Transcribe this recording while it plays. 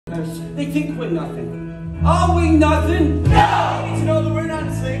They think we're nothing. Are we nothing? No! You need to know that we're not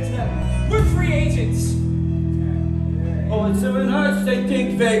enslaved to them. We're free agents. Oh, it's in us. They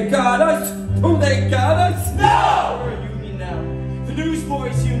think they got us. Who they got us? No! We're a union now. The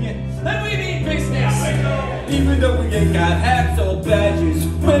Newsboys Union. And we mean business. Even though we ain't got hats or badges,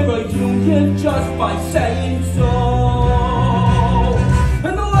 we're a union just by saying so.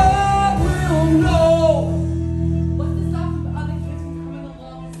 And the world will know. What's to stop the other kids from coming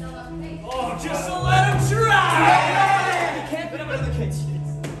along and sell out cake? Oh, just to let them try! We can't beat up other kids.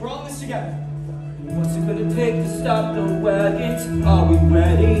 We're all in this together. What's it gonna take to stop the wagons? Are we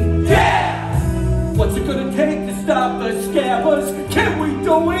ready? Yeah! What's it gonna take to stop the scammers? Can we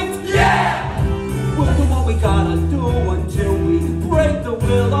do it? Yeah! We'll do what we gotta do until we break the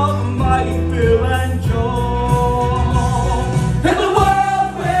will of mighty Bill and Joe. And the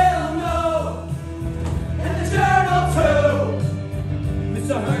world will know, and the journal too.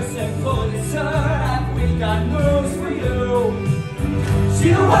 Mr. Hearst and Pulitzer, we got news for you.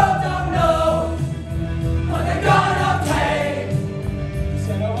 See the world